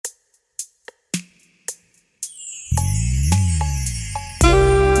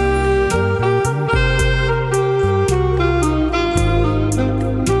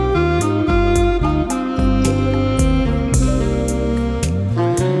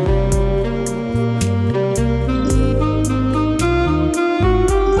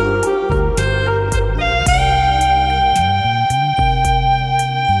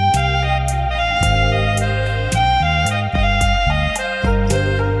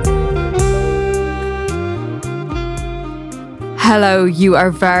Hello, you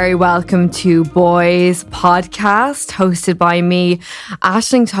are very welcome to Boys Podcast, hosted by me,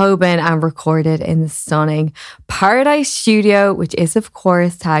 Aisling Tobin, and recorded in the stunning Paradise Studio, which is, of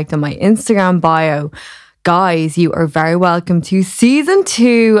course, tagged on my Instagram bio. Guys, you are very welcome to Season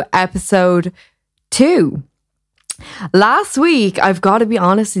 2, Episode 2. Last week, I've got to be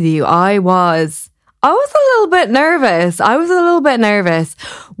honest with you, I was a little bit nervous.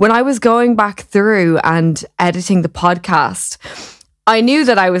 When I was going back through and editing the podcast. I knew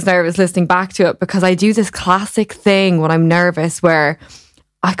that I was nervous listening back to it because I do this classic thing when I'm nervous where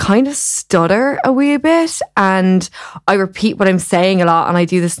I kind of stutter a wee bit and I repeat what I'm saying a lot and I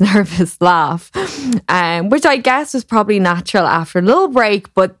do this nervous laugh, which I guess was probably natural after a little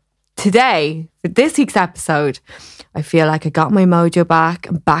break. But today, for this week's episode, I feel like I got my mojo back.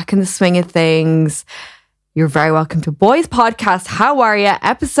 I'm back in the swing of things. You're very welcome to Boys Podcast. How are you?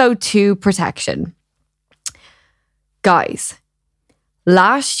 Episode 2, Protection. Guys,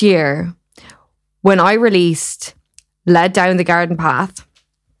 last year, when I released Led Down the Garden Path,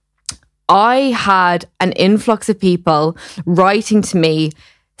 I had an influx of people writing to me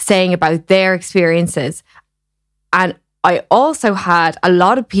saying about their experiences. And I also had a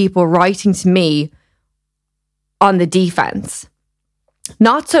lot of people writing to me on the defense.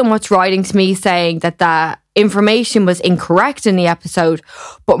 Not so much writing to me saying that the information was incorrect in the episode,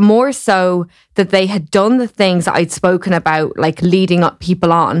 but more so that they had done the things that I'd spoken about, like leading up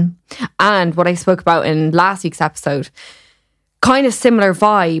people on, and what I spoke about in last week's episode. Kind of similar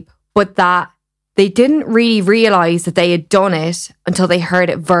vibe, but that they didn't really realise that they had done it until they heard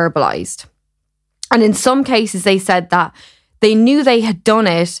it verbalised. And in some cases, they said that they knew they had done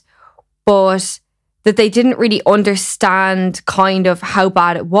it, but that they didn't really understand kind of how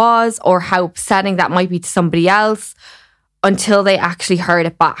bad it was or how upsetting that might be to somebody else until they actually heard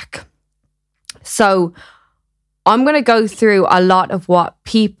it back. So I'm going to go through a lot of what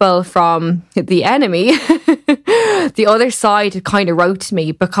people from the enemy, the other side, kind of wrote to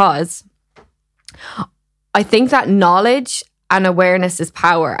me, because I think that knowledge and awareness is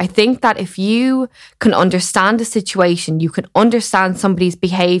power. I think that if you can understand a situation, you can understand somebody's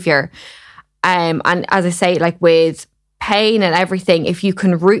behaviour, and as I say, like with pain and everything, if you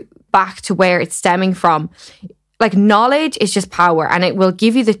can root back to where it's stemming from, like knowledge is just power, and it will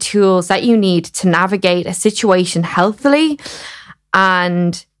give you the tools that you need to navigate a situation healthily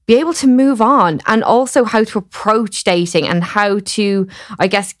and be able to move on, and also how to approach dating and how to, I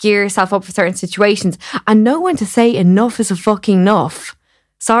guess, gear yourself up for certain situations and know when to say enough is a fucking enough.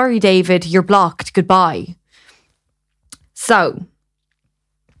 Sorry, David, you're blocked. Goodbye. So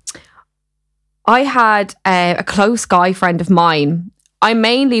I had a close guy friend of mine.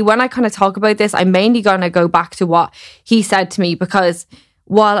 When I kind of talk about this, I'm mainly going to go back to what he said to me, because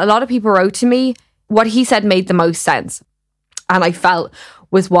while a lot of people wrote to me, what he said made the most sense. And I felt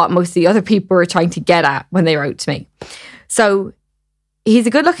was what most of the other people were trying to get at when they wrote to me. So he's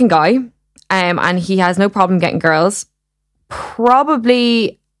a good looking guy, and he has no problem getting girls.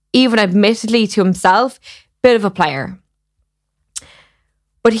 Probably, even admittedly to himself, bit of a player.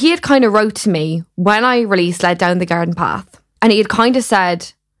 But he had kind of wrote to me when I released Led Down the Garden Path, and he had kind of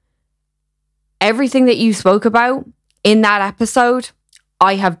said, everything that you spoke about in that episode,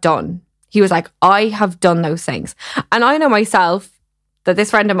 I have done. He was like, I have done those things. And I know myself that this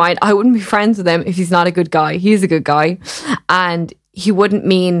friend of mine, I wouldn't be friends with him if he's not a good guy. He's a good guy. And he wouldn't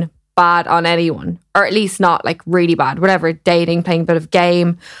mean bad on anyone, or at least not like really bad, whatever, dating, playing a bit of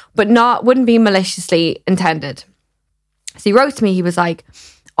game, but wouldn't be maliciously intended. So he wrote to me, he was like,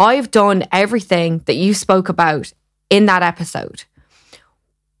 I've done everything that you spoke about in that episode.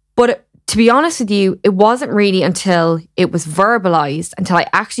 But to be honest with you, it wasn't really until it was verbalized, until I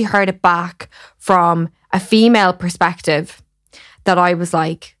actually heard it back from a female perspective, that I was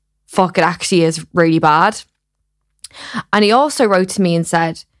like, fuck, it actually is really bad. And he also wrote to me and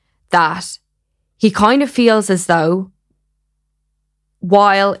said that he kind of feels as though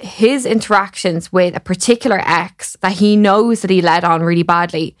while his interactions with a particular ex that he knows that he led on really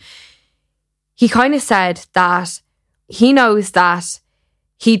badly, he kind of said that he knows that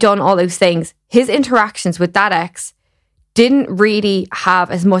he done all those things. His interactions with that ex didn't really have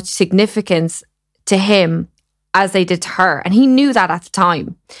as much significance to him as they did to her. And he knew that at the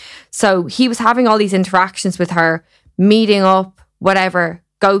time. So he was having all these interactions with her, meeting up, whatever,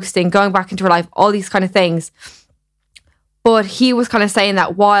 ghosting, going back into her life, all these kind of things. But he was kind of saying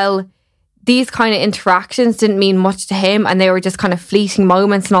that while these kind of interactions didn't mean much to him and they were just kind of fleeting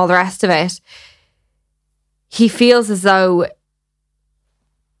moments and all the rest of it, he feels as though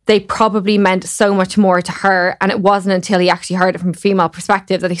they probably meant so much more to her. And it wasn't until he actually heard it from a female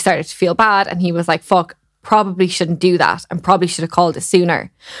perspective that he started to feel bad. And he was like, fuck, probably shouldn't do that and probably should have called it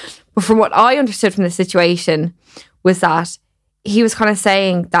sooner. But from what I understood from the situation was that he was kind of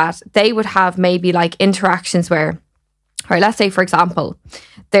saying that they would have maybe like interactions where, or let's say, for example,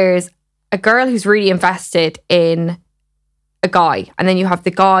 there's a girl who's really invested in a guy, and then you have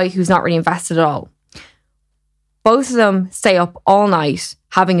the guy who's not really invested at all. Both of them stay up all night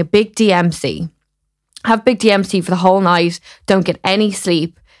having a big DMC, have big DMC for the whole night, don't get any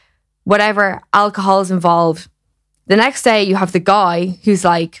sleep, whatever, alcohol's involved. The next day you have the guy who's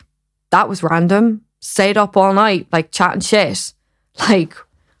like, that was random, stayed up all night, like chatting shit. Like,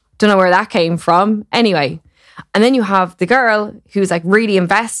 don't know where that came from. Anyway. And then you have the girl who's like really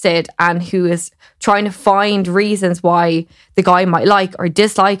invested and who is trying to find reasons why the guy might like or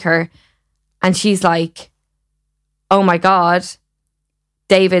dislike her. And she's like, oh my God,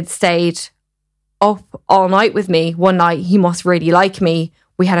 David stayed up all night with me. One night he must really like me.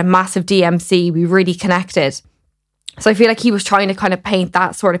 We had a massive DMC. We really connected. So I feel like he was trying to kind of paint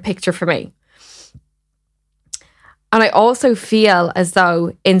that sort of picture for me. And I also feel as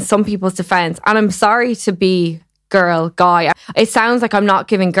though in some people's defense, and I'm sorry to be girl, guy, it sounds like I'm not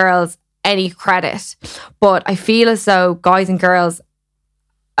giving girls any credit, but I feel as though guys and girls,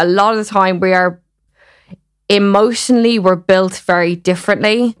 a lot of the time we're built very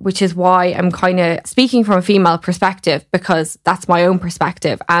differently, which is why I'm kind of speaking from a female perspective, because that's my own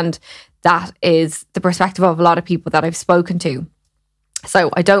perspective. And that is the perspective of a lot of people that I've spoken to.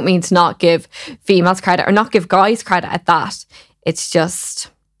 So I don't mean to not give females credit or not give guys credit at that. It's just,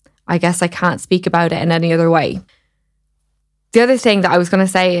 I guess I can't speak about it in any other way. The other thing that I was going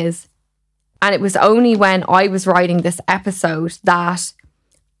to say is, and it was only when I was writing this episode that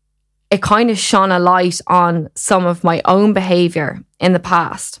it kind of shone a light on some of my own behaviour in the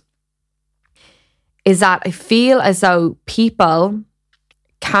past, is that I feel as though people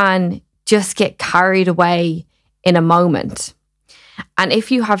can just get carried away in a moment. And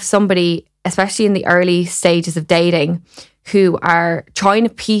if you have somebody, especially in the early stages of dating, who are trying to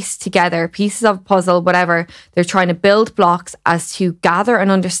piece together pieces of a puzzle, whatever, they're trying to build blocks as to gather an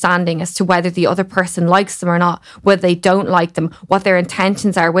understanding as to whether the other person likes them or not, whether they don't like them, what their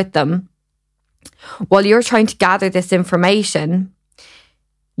intentions are with them. While you're trying to gather this information,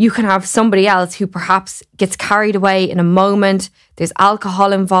 you can have somebody else who perhaps gets carried away in a moment. There's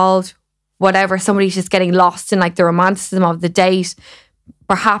alcohol involved, whatever. Somebody's just getting lost in like the romanticism of the date.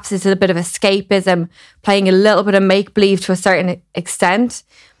 Perhaps it's a bit of escapism, playing a little bit of make-believe to a certain extent.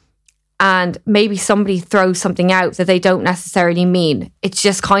 And maybe somebody throws something out that they don't necessarily mean. It's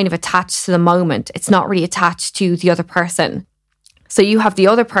just kind of attached to the moment. It's not really attached to the other person. So you have the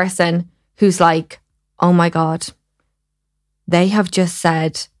other person who's like, oh my God, they have just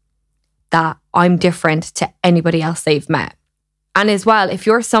said that I'm different to anybody else they've met. And as well, if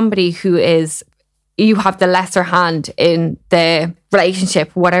you're somebody who is, you have the lesser hand in the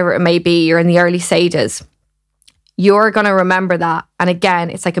relationship, whatever it may be, you're in the early stages, you're going to remember that. And again,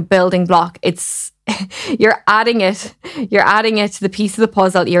 it's like a building block. It's, you're adding it to the piece of the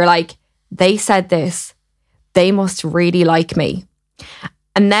puzzle. You're like, they said this, they must really like me.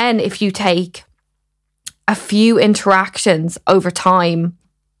 And then if you take a few interactions over time,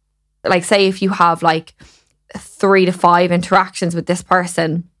 like say if you have like 3 to 5 interactions with this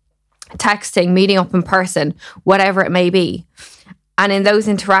person, texting, meeting up in person, whatever it may be. And in those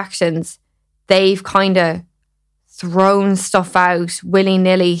interactions, they've kind of thrown stuff out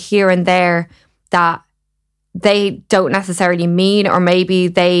willy-nilly here and there that they don't necessarily mean, or maybe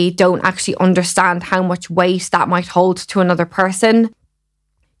they don't actually understand how much weight that might hold to another person.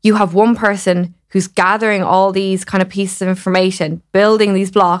 You have one person who's gathering all these kind of pieces of information, building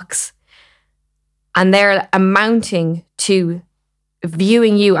these blocks, and they're amounting to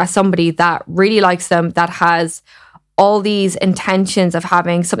viewing you as somebody that really likes them, that has all these intentions of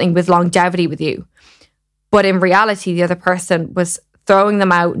having something with longevity with you. But in reality, the other person was throwing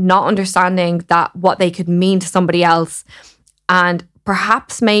them out, not understanding that what they could mean to somebody else. And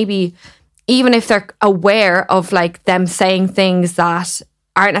perhaps maybe even if they're aware of like them saying things that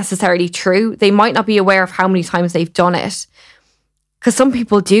aren't necessarily true, they might not be aware of how many times they've done it. Because some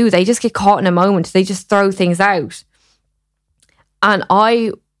people do, they just get caught in a moment. They just throw things out. And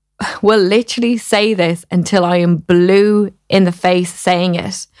I will literally say this until I am blue in the face saying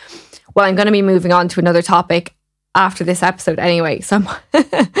it. Well, I'm going to be moving on to another topic after this episode anyway. So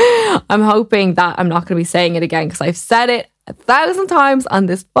I'm hoping that I'm not going to be saying it again, because I've said it 1,000 times on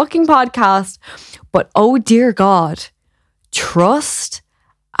this fucking podcast. But oh dear God, trust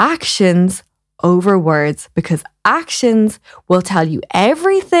actions over words, because actions will tell you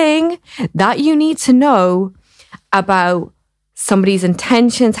everything that you need to know about somebody's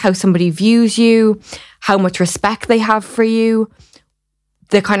intentions, how somebody views you, how much respect they have for you,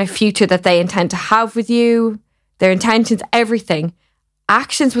 the kind of future that they intend to have with you, their intentions, everything.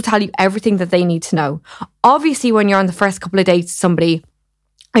 Actions will tell you everything that they need to know. Obviously, when you're on the first couple of dates with somebody,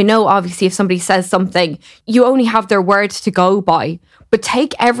 I know obviously if somebody says something, you only have their words to go by, but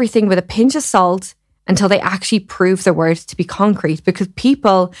take everything with a pinch of salt until they actually prove their words to be concrete, because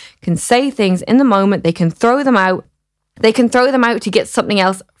people can say things in the moment, they can throw them out. They can throw them out to get something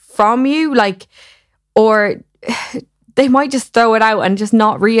else from you, or they might just throw it out and just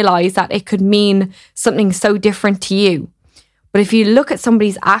not realize that it could mean something so different to you. But if you look at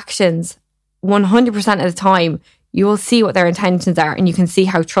somebody's actions 100% of the time, you will see what their intentions are and you can see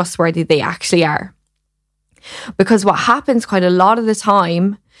how trustworthy they actually are. Because what happens quite a lot of the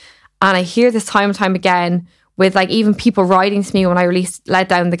time, and I hear this time and time again with even people writing to me when I led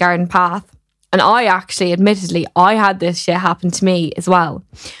down the garden path. And I actually, admittedly, I had this shit happen to me as well,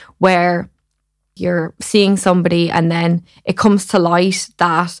 where you're seeing somebody and then it comes to light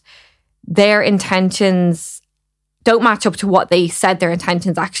that their intentions don't match up to what they said their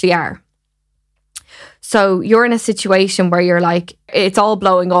intentions actually are. So you're in a situation where you're like, it's all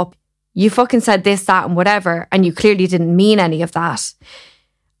blowing up. You fucking said this, that, and whatever, and you clearly didn't mean any of that.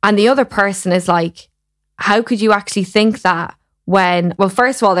 And the other person is like, how could you actually think that when, well,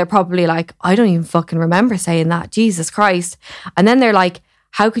 first of all, they're probably like, I don't even fucking remember saying that, Jesus Christ. And then they're like,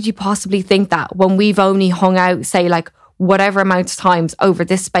 how could you possibly think that when we've only hung out, say whatever amount of times over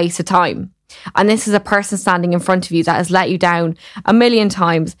this space of time? And this is a person standing in front of you that has let you down a million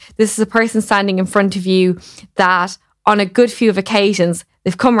times. This is a person standing in front of you that on a good few of occasions,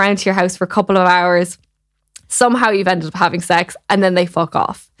 they've come around to your house for a couple of hours. Somehow you've ended up having sex and then they fuck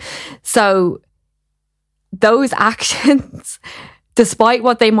off. So those actions, despite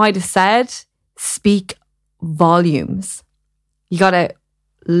what they might have said, speak volumes. You got to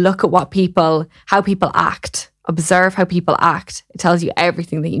look at how people act, observe how people act. It tells you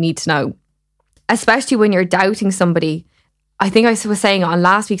everything that you need to know, especially when you're doubting somebody. I think I was saying it on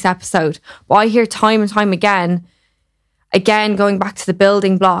last week's episode, but I hear time and time again, going back to the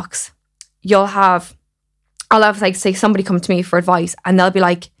building blocks, I'll have say somebody come to me for advice and they'll be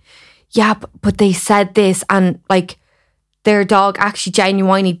like, yeah, but they said this and their dog actually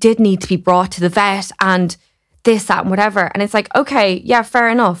genuinely did need to be brought to the vet and this, that, and whatever. And it's like, okay, yeah, fair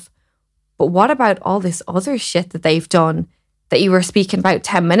enough. But what about all this other shit that they've done that you were speaking about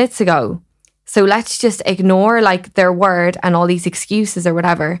 10 minutes ago? So let's just ignore their word and all these excuses or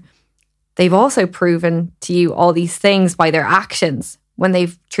whatever. They've also proven to you all these things by their actions when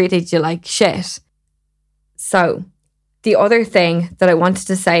they've treated you like shit. So the other thing that I wanted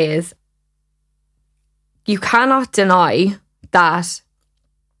to say is you cannot deny that,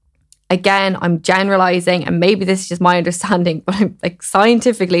 again, I'm generalizing and maybe this is just my understanding, but I'm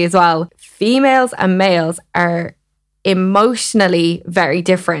scientifically as well, females and males are emotionally very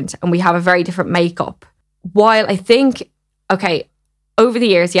different and we have a very different makeup. While I think, okay, over the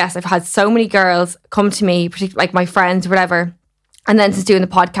years, yes, I've had so many girls come to me, particularly my friends or whatever, and then since doing the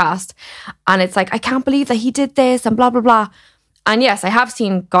podcast, and it's I can't believe that he did this and blah, blah, blah. And yes, I have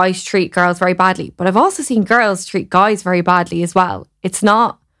seen guys treat girls very badly, but I've also seen girls treat guys very badly as well. It's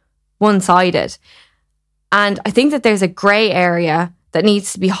not one-sided. And I think that there's a grey area that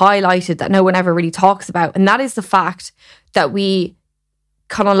needs to be highlighted that no one ever really talks about. And that is the fact that we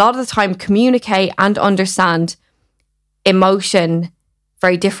can a lot of the time communicate and understand emotion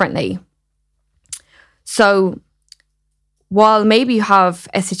very differently. So while maybe you have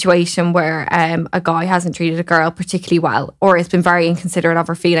a situation where a guy hasn't treated a girl particularly well or has been very inconsiderate of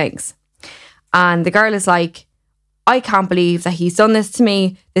her feelings, and the girl is like, I can't believe that he's done this to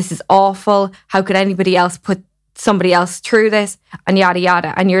me. This is awful. How could anybody else put somebody else through this? And yada,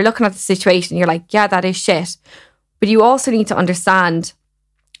 yada. And you're looking at the situation, you're like, yeah, that is shit. But you also need to understand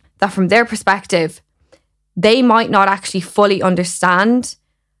that from their perspective, they might not actually fully understand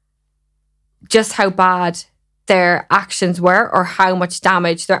just how bad their actions were or how much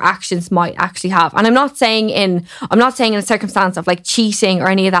damage their actions might actually have. And I'm not saying in a circumstance of cheating or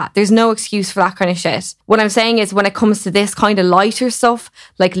any of that. There's no excuse for that kind of shit. What I'm saying is when it comes to this kind of lighter stuff,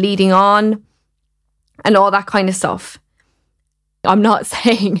 like leading on and all that kind of stuff, I'm not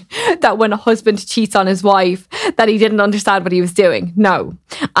saying that when a husband cheats on his wife that he didn't understand what he was doing. No.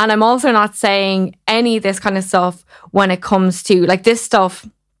 And I'm also not saying any of this kind of stuff when it comes to this stuff.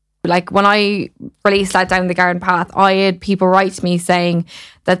 When I released Let Down the Garden Path, I had people write to me saying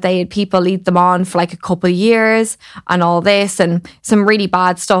that they had people lead them on for a couple of years and all this and some really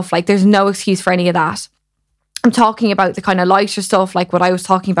bad stuff. There's no excuse for any of that. I'm talking about the kind of lighter stuff, like what I was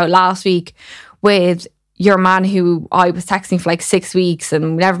talking about last week with your man who I was texting for like 6 weeks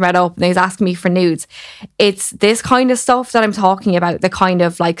and we never met up and he was asking me for nudes. It's this kind of stuff that I'm talking about, the kind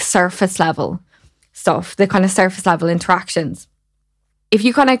of like surface level stuff, the kind of surface level interactions. If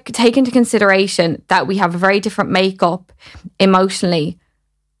you kind of take into consideration that we have a very different makeup emotionally,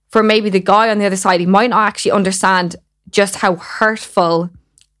 for maybe the guy on the other side, he might not actually understand just how hurtful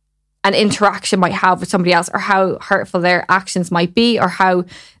an interaction might have with somebody else, or how hurtful their actions might be, or how,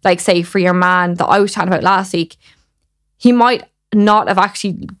 like, say for your man that I was chatting about last week, he might not have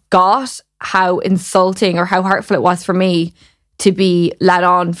actually got how insulting or how hurtful it was for me to be let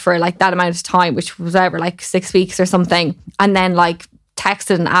on for like that amount of time, which was ever like 6 weeks or something, and then like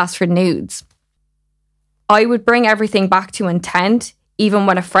texted and asked for nudes. I would bring everything back to intent, even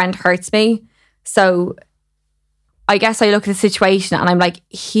when a friend hurts me. So I guess I look at the situation and I'm like,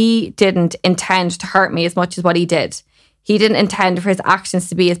 he didn't intend to hurt me as much as what he did. He didn't intend for his actions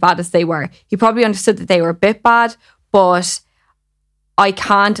to be as bad as they were. He probably understood that they were a bit bad, but I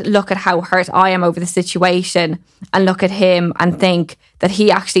can't look at how hurt I am over the situation and look at him and think that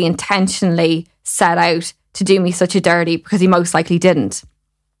he actually intentionally set out to do me such a dirty, because he most likely didn't.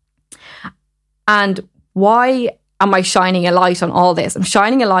 And why am I shining a light on all this? I'm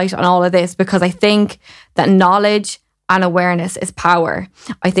shining a light on all of this because I think that knowledge and awareness is power.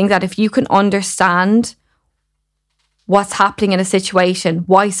 I think that if you can understand what's happening in a situation,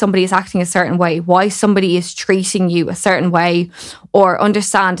 why somebody is acting a certain way, why somebody is treating you a certain way, or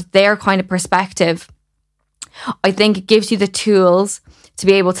understand their kind of perspective, I think it gives you the tools to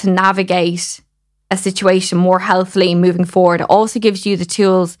be able to navigate a situation more healthily moving forward. It also gives you the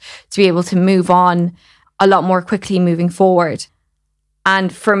tools to be able to move on a lot more quickly moving forward.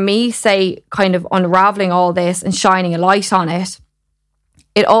 And for me, say, kind of unraveling all this and shining a light on it,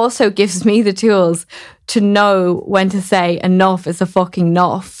 it also gives me the tools to know when to say enough is a fucking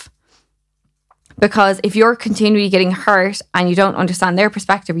enough. Because if you're continually getting hurt and you don't understand their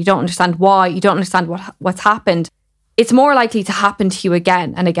perspective, you don't understand why, you don't understand what's happened, it's more likely to happen to you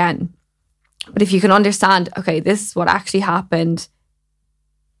again and again. But if you can understand, okay, this is what actually happened,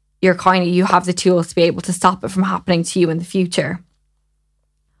 you have the tools to be able to stop it from happening to you in the future.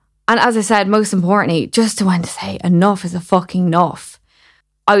 And as I said, most importantly, just to when to say enough is a fucking enough.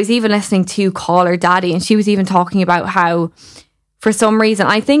 I was even listening to Call Her Daddy, and she was even talking about how, for some reason,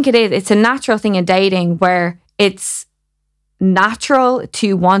 I think it's a natural thing in dating where it's natural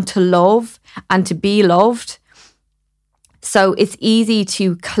to want to love and to be loved. So it's easy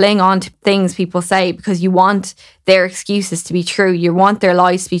to cling on to things people say because you want their excuses to be true. You want their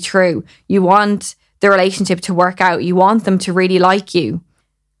lies to be true. You want the relationship to work out. You want them to really like you.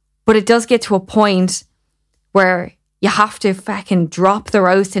 But it does get to a point where you have to fucking drop the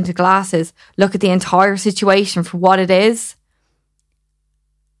rose tinted glasses, look at the entire situation for what it is,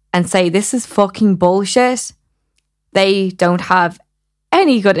 and say, this is fucking bullshit. They don't have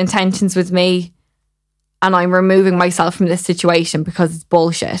any good intentions with me, and I'm removing myself from this situation because it's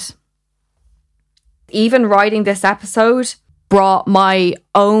bullshit. Even writing this episode brought my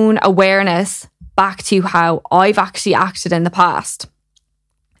own awareness back to how I've actually acted in the past.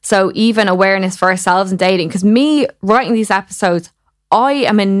 So even awareness for ourselves in dating, because me writing these episodes, I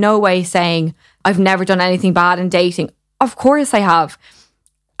am in no way saying I've never done anything bad in dating. Of course I have.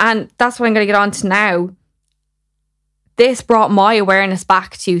 And that's what I'm going to get on to now. This brought my awareness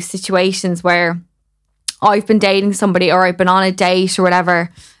back to situations where I've been dating somebody, or I've been on a date or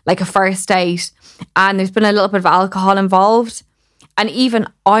whatever, like a first date, and there's been a little bit of alcohol involved. And even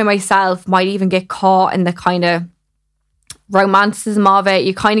I myself might even get caught in the kind of romanticism of it.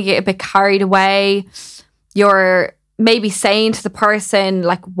 You kind of get a bit carried away. You're maybe saying to the person,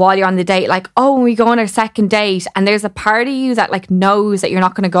 like, while you're on the date, like, oh, when we go on our second date, and there's a part of you that like knows that you're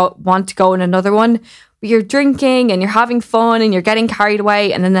not going to want to go on another one, but you're drinking and you're having fun and you're getting carried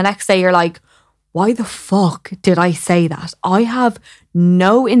away, and then the next day you're like, why the fuck did I say that? I have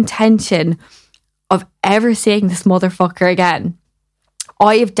no intention of ever seeing this motherfucker again.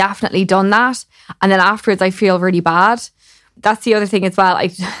 I have definitely done that. And then afterwards I feel really bad. That's the other thing as well.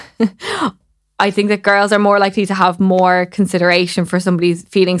 I think that girls are more likely to have more consideration for somebody's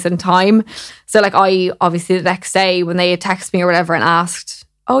feelings and time. So like, I obviously the next day when they had texted me or whatever and asked,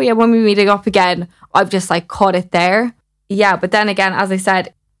 oh yeah, when we meeting up again, I've just like cut it there. Yeah, but then again, as I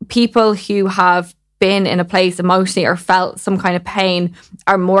said, people who have been in a place emotionally or felt some kind of pain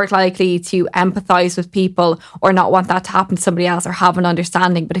are more likely to empathize with people or not want that to happen to somebody else or have an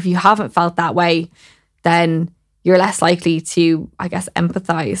understanding. But if you haven't felt that way, then you're less likely to, I guess,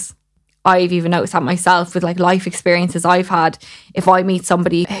 empathize. I've even noticed that myself with like life experiences I've had. If I meet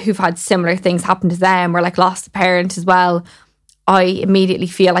somebody who've had similar things happen to them or like lost a parent as well, I immediately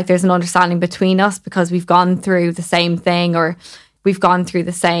feel like there's an understanding between us because we've gone through the same thing or we've gone through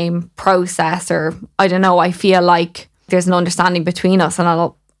the same process, or I don't know, I feel like there's an understanding between us, and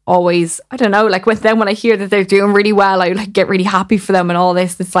I'll always, I don't know, like when I hear that they're doing really well, I like get really happy for them and all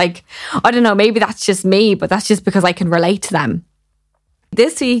this. It's like, I don't know, maybe that's just me, but that's just because I can relate to them.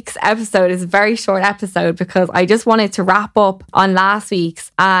 This week's episode is a very short episode because I just wanted to wrap up on last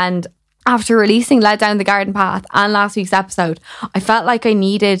week's, and after releasing Led Down the Garden Path and last week's episode, I felt like I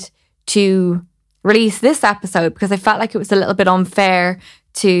needed to release this episode because I felt like it was a little bit unfair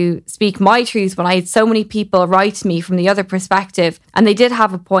to speak my truth when I had so many people write to me from the other perspective, and they did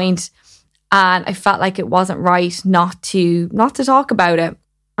have a point, and I felt like it wasn't right not to talk about it.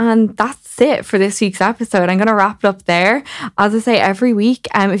 And that's it for this week's episode. I'm going to wrap it up there. As I say every week,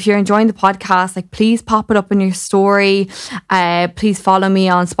 if you're enjoying the podcast, like please pop it up in your story. Please follow me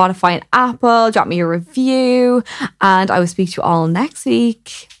on Spotify and Apple. Drop me a review, and I will speak to you all next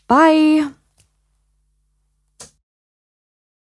week. Bye.